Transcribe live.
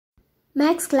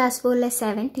Max Class 4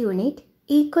 7th Unit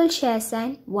Equal Shares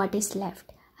and What is Left.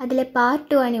 അതിലെ part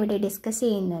 2 ആണ് ഇവിടെ discuss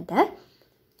ചെയ്യുന്നത്.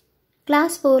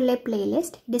 ക്ലാസ് 4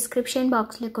 പ്ലേലിസ്റ്റ് ഡിസ്ക്രിപ്ഷൻ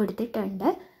ബോക്സിൽ കൊടുത്തിട്ടുണ്ട്.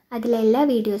 അതിലെല്ലാ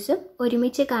വീഡിയോസും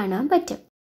ഒരുമിച്ച് കാണാൻ പറ്റും.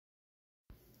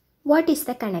 What is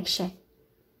the connection?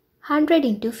 100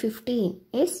 into 15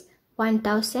 is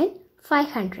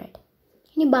 1500.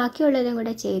 ഇനി ബാക്കിയുള്ളതും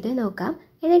കൂടെ ചെയ്ത് നോക്കാം.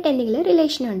 എന്നിട്ട് എന്തെങ്കിലും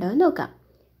റിലേഷൻ ഉണ്ടോ എന്ന് നോക്കാം.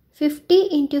 50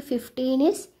 into 15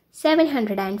 is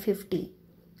 750.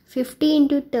 50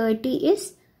 into 30 is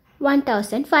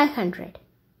 1500.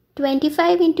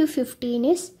 25 into 15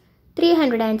 is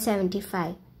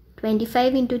 375.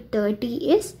 25 into 30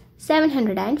 is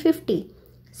 750.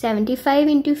 75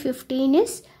 into 15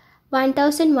 is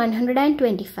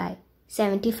 1125.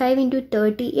 75 into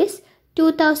 30 is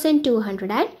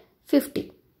 2250.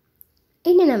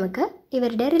 ഇനി നമുക്ക്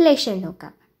ഇവരുടെ റിലേഷൻ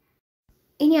നോക്കാം.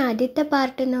 ഇനി ആദ്യത്തെ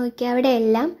പാർട്ട് നോക്കിയാൽ അവിടെ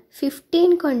എല്ലാം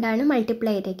 15 കൊണ്ടാണ്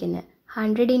മൾട്ടിപ്ലൈ ചെയ്തേക്കുന്നത്.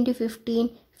 100 into 15,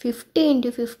 50 into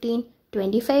 15,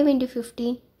 25 into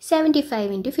 15, 75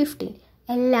 into 15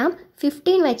 എല്ലാം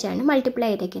 15 വെച്ചാണ് മൾട്ടിപ്ലൈ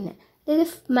ചെയ്തേക്കുന്നത്. ഇത്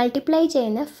മൾട്ടിപ്ലൈ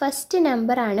ചെയ്യുന്ന ഫസ്റ്റ്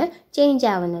നമ്പറാണ് ചേഞ്ച്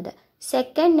ആവുന്നത്.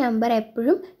 സെക്കൻഡ് നമ്പർ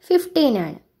എപ്പോഴും 15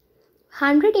 ആണ്.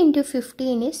 100 into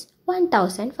 15 is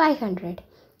 1500.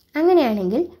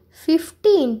 അങ്ങനെയാണെങ്കിൽ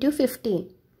 50 into 15,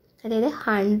 അതായത്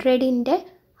 100ൻ്റെ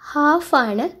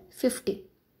ഹാഫാണ് 50.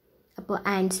 അപ്പോൾ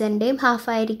ആൻസറിൻ്റെയും ഹാഫ്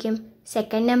ആയിരിക്കും.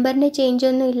 സെക്കൻഡ് നമ്പറിന് ചേഞ്ച്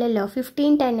ഒന്നും ഇല്ലല്ലോ,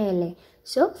 15 തന്നെയല്ലേ.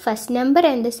 സോ ഫസ്റ്റ് നമ്പർ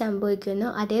എന്ത് സംഭവിക്കുന്നു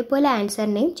അതേപോലെ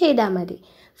ആൻസറിനെയും ചെയ്താൽ മതി.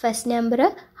 ഫസ്റ്റ് നമ്പർ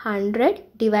 100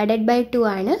 ഡിവൈഡഡ് ബൈ 2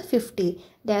 ആണ് 50.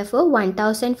 Therefore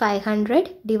 1500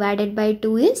 divided by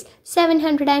 2 is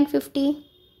 750.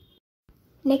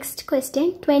 Next question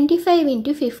 25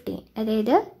 into 15,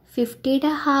 അതായത്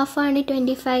 50യുടെ ഹാഫാണ്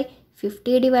 25.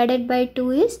 50 divided by 2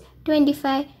 is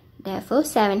 25. Therefore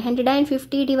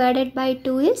 750 divided by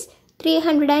 2 is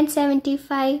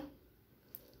 375.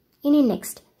 ഇനി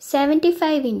നെക്സ്റ്റ്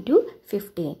 75 into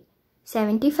 15.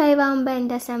 75 ആകുമ്പോൾ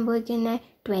എന്താ സംഭവിക്കുന്നത്?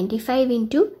 25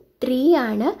 into 3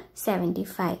 ആണ്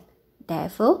 75.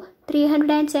 Therefore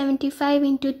 375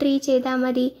 into 3 ചെയ്താൽ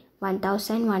മതി.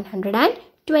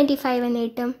 1125 എന്ന്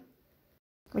കിട്ടും.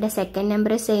 ഇവിടെ സെക്കൻഡ്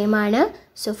നമ്പർ സെയിം ആണ്.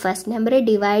 സോ ഫസ്റ്റ് നമ്പർ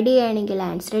ഡിവൈഡ് ചെയ്യുകയാണെങ്കിൽ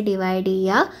ആൻസർ ഡിവൈഡ്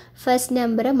ചെയ്യുക. ഫസ്റ്റ്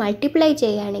നമ്പർ മൾട്ടിപ്ലൈ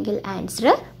ചെയ്യുകയാണെങ്കിൽ ആൻസർ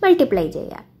മൾട്ടിപ്ലൈ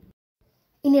ചെയ്യുക.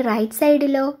 ഇനി റൈറ്റ്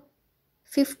സൈഡിലോ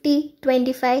 50,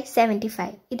 25,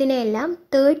 75 ഇതിനെല്ലാം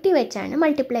 30 വെച്ചാണ്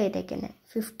മൾട്ടിപ്ലൈ ചെയ്തേക്കുന്നത്.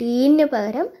 15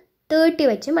 പകരം 30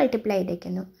 വെച്ച് മൾട്ടിപ്ലൈ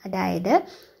ചെയ്തേക്കുന്നു. അതായത്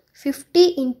 50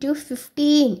 into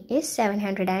 15 is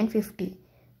 750.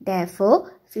 Therefore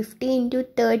 50 into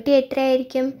 30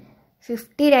 എത്രയായിരിക്കും?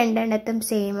 50 രണ്ടെണ്ണത്തും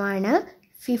സെയിം ആണ്.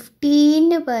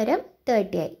 15 പകരം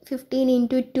 30 ആയി. 15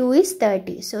 into 2 is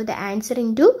 30. So the answer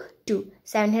into 2.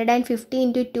 750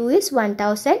 into 2 is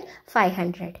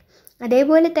 1500.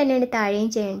 അതേപോലെ തന്നെയാണ് താഴെയും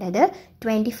ചെയ്യേണ്ടത്.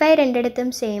 25 രണ്ടിടത്തും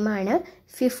സെയിം ആണ്.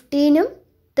 15ഉം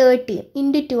 30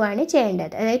 into 2 ആണ്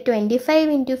ചെയ്യേണ്ടത്. അതായത് 25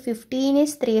 into 15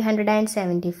 is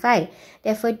 375.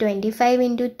 Therefore 25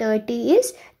 into 30 is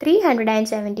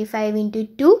 375 into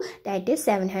 2, that is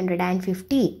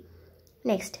 750.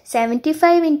 Next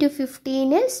 75 into 15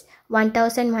 is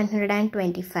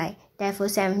 1125. Therefore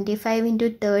 75 into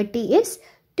 30 is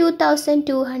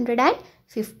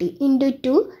 2250 into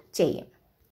 2 ചെയ്യും.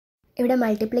 ഇവിടെ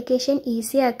മൾട്ടിപ്ലിക്കേഷൻ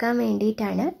ഈസി ആക്കാൻ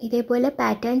വേണ്ടിയിട്ടാണ്. ഇതേപോലെ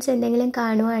പാറ്റേൺസ് എന്തെങ്കിലും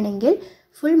കാണുവാണെങ്കിൽ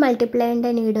ഫുൾ മൾട്ടിപ്ലൈ ചെയ്യേണ്ട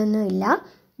നീഡൊന്നുമില്ല.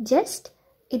 ജസ്റ്റ്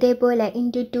ഇതേപോലെ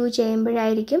ഇൻറ്റു 2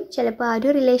 ചെയ്യുമ്പോഴായിരിക്കും ചിലപ്പോൾ ആ ഒരു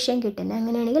റിലേഷൻ കിട്ടുന്നത്.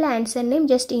 അങ്ങനെയാണെങ്കിൽ ആൻസറിനെയും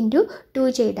ജസ്റ്റ് ഇൻറ്റു 2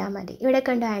 ചെയ്താൽ മതി. ഇവിടെ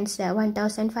കണ്ട ആൻസർ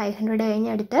 1500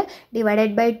 കഴിഞ്ഞ് അടുത്ത്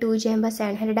ഡിവൈഡഡ് ബൈ 2 ചെയ്യുമ്പോൾ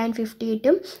 750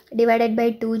 കിട്ടും. ഡിവൈഡഡ് ബൈ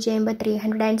 2 ചെയ്യുമ്പോൾ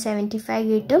 375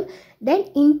 കിട്ടും. ദെൻ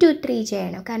ഇൻറ്റു 3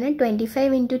 ചെയ്യണം, കാരണം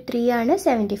 25 into 3 ആണ്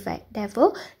 75. Therefore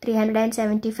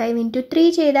 375 into 3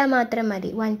 ചെയ്താൽ മാത്രം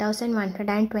മതി.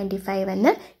 1125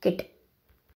 എന്ന് കിട്ടും.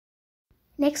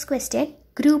 Next question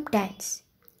group dance.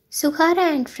 Suhara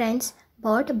and friends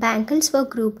bought bangles for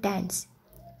group dance.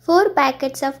 4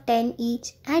 packets of 10 each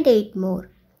and 8 more.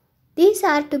 These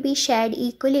are to be shared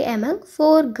equally among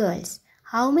 4 girls.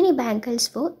 How many bangles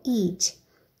for each?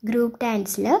 Group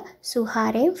ഡാൻസിൽ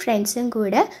സുഹാരയും ഫ്രണ്ട്സും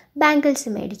കൂടെ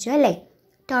bangles മേടിച്ചു അല്ലേ.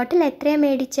 Total എത്രയാണ്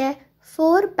മേടിച്ച്?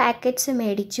 4 packets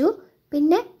മേടിച്ചു.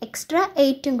 പിന്നെ extra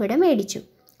 8ഉം കൂടെ മേടിച്ചു.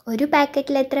 ഒരു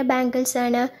പാക്കറ്റിൽ എത്ര ബാങ്കിൾസ്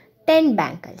ആണ്? 10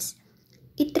 ബാങ്കിൾസ്.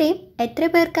 ഇത്രയും എത്ര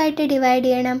പേർക്കായിട്ട് ഡിവൈഡ്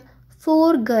ചെയ്യണം?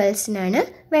 4 ഗേൾസിനാണ്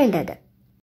വേണ്ടത്.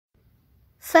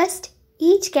 First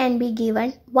each can be given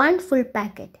 1 full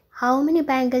packet. How many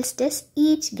bangles does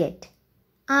each get?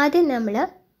 ആദ്യം നമ്മൾ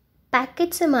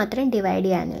പാക്കറ്റ്സ് മാത്രം ഡിവൈഡ്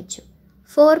ചെയ്യാമെന്ന് വെച്ചു.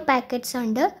 4 പാക്കറ്റ്സ്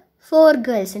ഉണ്ട്, 4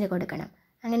 ഗേൾസിന് കൊടുക്കണം.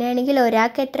 അങ്ങനെയാണെങ്കിൽ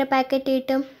ഒരാൾക്ക് എത്ര പാക്കറ്റ്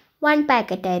കിട്ടും? 1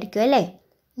 പാക്കറ്റ് ആയിരിക്കും അല്ലേ.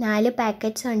 4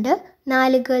 പാക്കറ്റ്സ് ഉണ്ട്,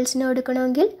 4 ഗേൾസിന്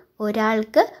കൊടുക്കണമെങ്കിൽ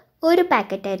ഒരാൾക്ക് ഒരു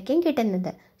പാക്കറ്റ് ആയിരിക്കും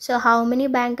കിട്ടുന്നത്. So how many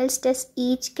bangles does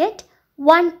each get?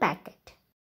 1 packet.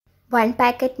 1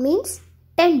 packet means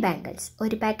 10 bangles.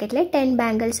 ഒരു പാക്കറ്റിൽ 10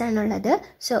 ബാങ്കിൾസ് ആണുള്ളത്.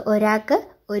 സോ ഒരാൾക്ക്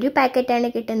ഒരു പാക്കറ്റാണ്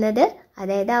കിട്ടുന്നത്.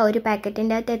 അതായത് ആ ഒരു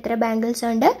പാക്കറ്റിൻ്റെ അകത്ത് എത്ര ബാങ്കിൾസ്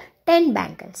ഉണ്ട്? 10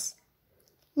 bangles.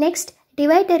 Next,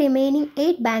 divide the remaining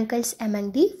 8 bangles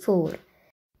among the 4.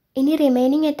 ഇനി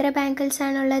റിമൈനിങ് എത്ര ബാങ്കിൾസ്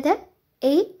ആണുള്ളത്?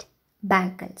 8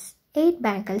 bangles. 8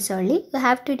 bangles only. You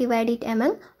have to divide it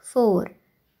among 4.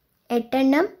 8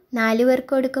 എണ്ണം 4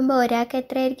 പേർക്ക് കൊടുക്കുമ്പോൾ ഒരാൾക്ക്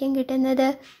എത്രയായിരിക്കും കിട്ടുന്നത്?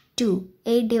 2.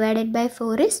 8 ഡിവൈഡഡ് ബൈ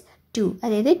 4 ഇസ് 2.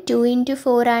 അതായത് 2 into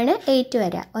 4 ആണ് 8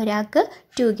 വരിക. ഒരാൾക്ക്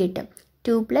 2 കിട്ടും.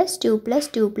 2 + 2 +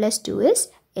 2 + 2 is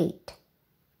 8.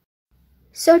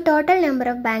 So total number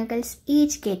of bangles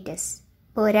each get is.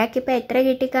 അപ്പോൾ ഒരാൾക്ക് ഇപ്പോൾ എത്ര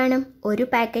കിട്ടിക്കാണും? ഒരു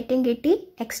പാക്കറ്റും കിട്ടി,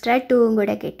 എക്സ്ട്രാ 2ഉം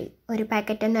കൂടെ കിട്ടി. ഒരു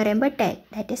പാക്കറ്റ് എന്ന് പറയുമ്പോൾ 10.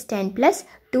 ദാറ്റ് ഇസ് 10 +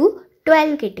 2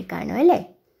 12 കിട്ടിക്കാണും അല്ലേ?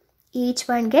 Each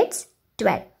one gets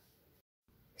 12.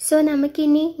 സോ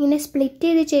നമുക്കിനി ഇങ്ങനെ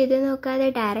സ്പ്ലിറ്റ് ചെയ്ത് നോക്കാതെ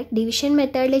ഡയറക്റ്റ് ഡിവിഷൻ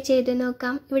മെത്തേഡിൽ ചെയ്ത്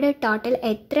നോക്കാം. ഇവിടെ ടോട്ടൽ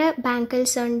എത്ര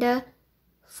ബാങ്കിൾസ് ഉണ്ട്?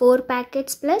 4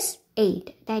 പാക്കറ്റ്സ് + 8.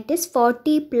 ദാറ്റ് ഈസ്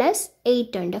 40 +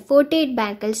 8 ഉണ്ട്. 48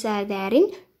 bangles are there in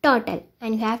total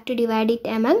and you have to divide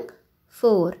it among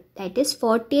 4. That is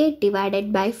 48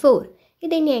 divided by 4.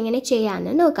 ഇതിനി എങ്ങനെ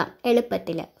ചെയ്യാമെന്ന് നോക്കാം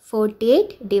എളുപ്പത്തിൽ.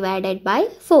 48 ഡിവൈഡഡ് ബൈ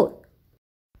 4.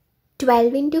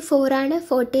 12 into 4 ആണ്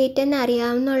 48 എന്ന്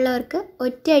അറിയാവുന്നവർക്ക്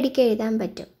ഒറ്റയടിക്ക് എഴുതാൻ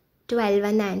പറ്റും. 12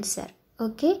 എന്ന ആൻസർ.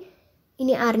 ഓക്കെ,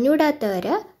 ഇനി അറിഞ്ഞൂടാത്തവർ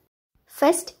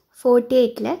ഫസ്റ്റ്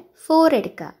 48ൽ 4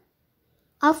 എടുക്കുക.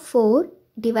 ആ 4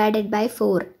 ഡിവൈഡഡ് ബൈ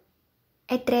 4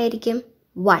 എത്രയായിരിക്കും?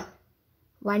 1.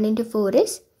 1 into 4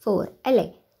 is 4 അല്ലേ?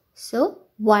 സോ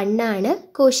 1 ആണ്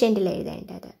കോഷ്യൻറ്റിൽ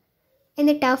എഴുതേണ്ടത്.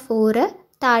 എന്നിട്ട് ആ 4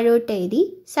 താഴോട്ട് എഴുതി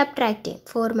സബ്ട്രാക്ട് ചെയ്യും.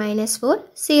 4 - 4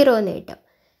 0 എന്ന് കിട്ടും.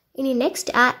 ഇനി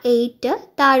നെക്സ്റ്റ് ആ 8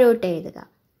 താഴോട്ട് എഴുതുക.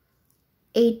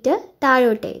 8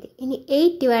 താഴോട്ട് എഴുതി. ഇനി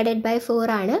 8 ഡിവൈഡഡ് ബൈ 4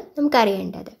 ആണ്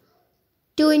നമുക്കറിയേണ്ടത്.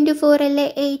 2 into 4 അല്ലേ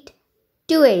 8?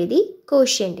 2 എഴുതി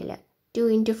കോഷ്യൻറ്റിൽ. 2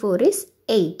 into 4 is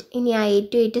 8. ഇനി ആ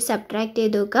 8 8 സബ്ട്രാക്ട്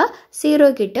ചെയ്ത് നോക്കുക. 0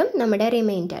 കിട്ടും നമ്മുടെ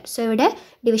റിമൈൻഡർ. സോ ഇവിടെ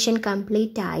ഡിവിഷൻ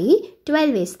കംപ്ലീറ്റ് ആയി.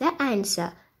 12 is the answer.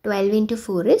 12 into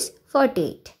 4 is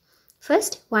 48.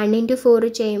 First 1 into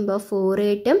 4 ചെയ്യുമ്പോൾ 4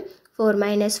 കിട്ടും. 4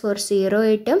 - 4 0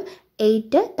 കിട്ടും.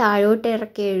 8 താഴോട്ട്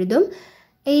ഇറക്കി എഴുതും.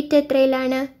 8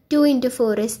 എത്രയിലാണ്? 2 into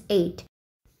 4 is 8.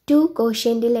 2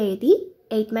 കോഷ്യൻറ്റിൽ എഴുതി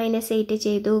 8 - 8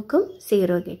 ചെയ്ത് നോക്കും.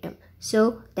 0 കിട്ടും. So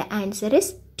the answer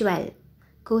is 12.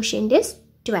 Quotient is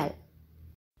 12.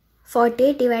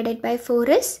 48 divided by 4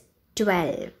 is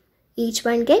 12. Each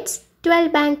one gets 12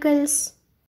 bangles.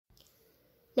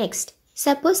 Next,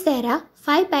 suppose there are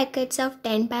 5 packets of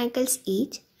 10 bangles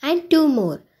each and 2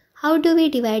 more. How do we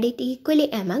divide it equally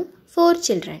among 4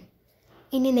 children?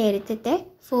 ഇനി നേരത്തെ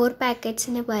 4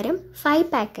 പാക്കറ്റ്സിന് പകരം 5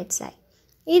 packets ആയി.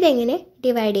 ഇതെങ്ങനെ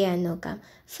divide ചെയ്യാൻ നോക്കാം.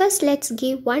 First let's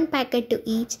give 1 packet to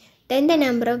each, then the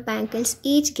number of bangles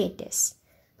each get is.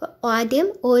 അപ്പോൾ ആദ്യം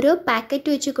ഓരോ പാക്കറ്റ്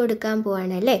വെച്ച് കൊടുക്കാൻ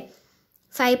പോവാണ് അല്ലേ.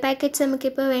 5 പാക്കറ്റ്സ്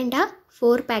നമുക്കിപ്പോൾ വേണ്ട,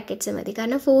 4 പാക്കറ്റ്സ് മതി.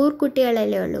 കാരണം 4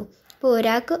 കുട്ടികളല്ലേ ഉള്ളൂ. അപ്പോൾ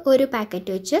ഒരാൾക്ക് ഒരു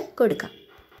പാക്കറ്റ് വെച്ച് കൊടുക്കാം.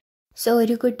 സോ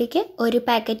ഒരു കുട്ടിക്ക് ഒരു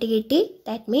പാക്കറ്റ് കിട്ടി.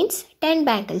 ദാറ്റ് മീൻസ് 10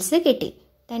 ബാങ്കിൾസ് കിട്ടി.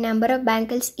 The number of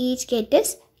bangles each get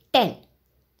is 10.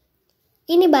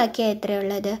 ഇനി ബാക്കി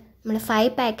എത്രയുള്ളത്? നമ്മൾ 5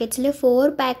 പാക്കറ്റ്സിൽ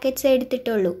 4 പാക്കറ്റ്സ്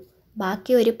എടുത്തിട്ടുള്ളൂ.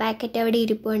 ബാക്കി ഒരു പാക്കറ്റ് അവിടെ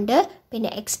ഇരിപ്പുണ്ട്. പിന്നെ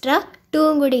എക്സ്ട്രാ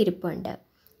 2ഉം കൂടി ഇരിപ്പുണ്ട്.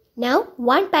 Now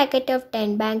 1 packet of 10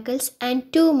 bangles and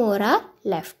 2 more are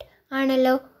left.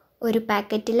 ആണല്ലോ, ഒരു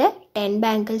പാക്കറ്റിൽ 10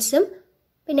 ബാങ്കിൾസും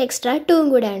പിന്നെ എക്സ്ട്രാ 2ഉം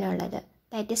കൂടെയാണ് ഉള്ളത്.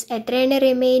 ദാറ്റ് ഈസ് എത്രയാണ്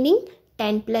റിമൈനിങ്?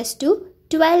 10 + 2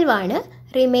 12 ആണ്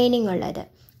റിമൈനിങ് ഉള്ളത്.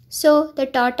 So the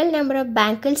total number of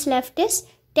bangles left is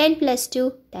 10 + 2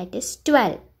 that is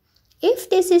 12. If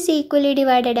this is equally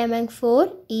divided among 4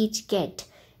 each get.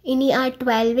 ഇനി ആ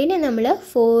 12നെ നമ്മൾ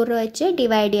 4 വെച്ച്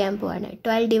ഡിവൈഡ് ചെയ്യാൻ പോവാണ്.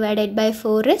 12 ഡിവൈഡഡ് ബൈ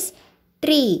 4 ഇസ്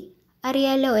 3.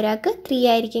 അറിയാമല്ലോ, ഒരാൾക്ക് 3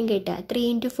 ആയിരിക്കും കിട്ടുക. 3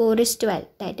 into 4 is 12.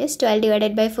 That is 12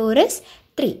 divided by 4 is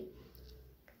 3.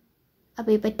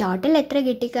 അപ്പോൾ ഇപ്പോൾ ടോട്ടൽ എത്ര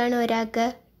കിട്ടിക്കാണും ഒരാൾക്ക്?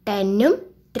 10ഉം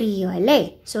 3ഉം അല്ലേ.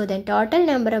 So the total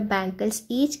number of bangles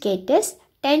each get is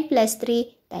 10 + 3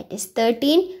 that is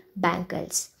 13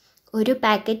 bangles. ഒരു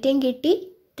പാക്കറ്റും കിട്ടി,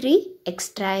 3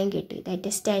 എക്സ്ട്രായും കിട്ടി. That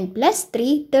is 10 +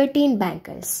 3 13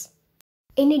 bangles.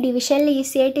 ഇനി ഡിവിഷനിൽ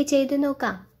ഈസി ആയിട്ട് ചെയ്ത്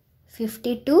നോക്കാം.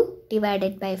 52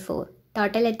 ഡിവൈഡഡ് ബൈ 4.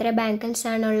 ടോട്ടൽ എത്ര ബാങ്കിൾസ്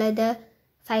ആണുള്ളത്?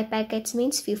 5 പാക്കറ്റ്സ്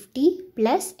മീൻസ് 50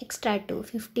 + എക്സ്ട്രാ 2.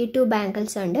 52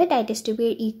 ബാങ്കിൾസ് ഉണ്ട്. That is to B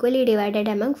equally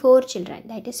divided among 4 children.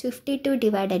 That is 52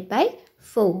 divided by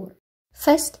 4.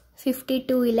 First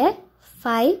 52ൽ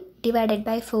 5 divided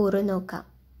by 4 നോക്കാം.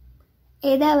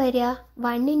 ഏതാ വരിക?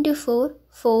 1 into 4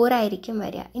 4 ആയിരിക്കും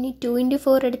വരിക. ഇനി 2 into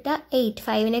 4 എടുത്താൽ 8,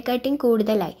 5നെക്കാട്ടിയും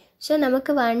കൂടുതലായി. സോ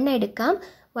നമുക്ക് 1 എടുക്കാം.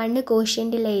 1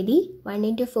 കോഷ്യൻറ്റിൽ എഴുതി. 1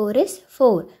 into 4 is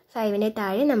 4. 5ന്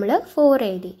താഴെ നമ്മൾ 4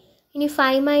 എഴുതി. ഇനി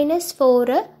 5 -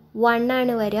 4 1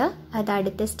 ആണ് വരിക. അത്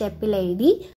അടുത്ത സ്റ്റെപ്പിൽ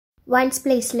എഴുതി. 1's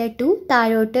പ്ലേസിൽ 2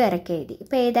 താഴോട്ട് ഇറക്കി എഴുതി.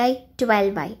 ഇപ്പോൾ ഏതായി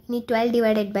 12 ആയി. ഇനി 12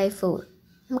 divided by 4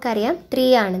 നമുക്കറിയാം 3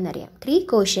 ആണെന്നറിയാം. 3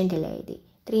 കോഷ്യൻറ്റിൽ എഴുതി.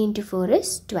 3 into 4 is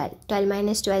 12.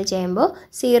 12 - 12 ചെയ്യുമ്പോൾ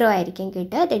 0 ആയിരിക്കും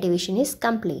കിട്ടുക. The division is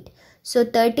complete. So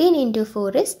 13 into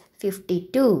 4 is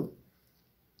 52.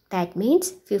 That means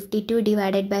 52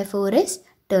 divided by 4 is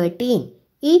 13.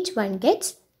 Each one gets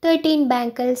 13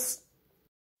 bangles.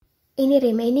 ഇനി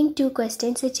റിമൈനിങ് 2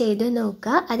 ക്വസ്റ്റ്യൻസ് ചെയ്ത്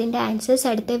നോക്കുക. അതിൻ്റെ ആൻസേഴ്സ്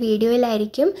അടുത്ത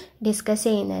വീഡിയോയിലായിരിക്കും ഡിസ്കസ്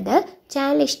ചെയ്യുന്നത്.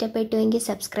 ചാനൽ ഇഷ്ടപ്പെട്ടുവെങ്കിൽ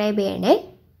സബ്സ്ക്രൈബ് ചെയ്യണേ.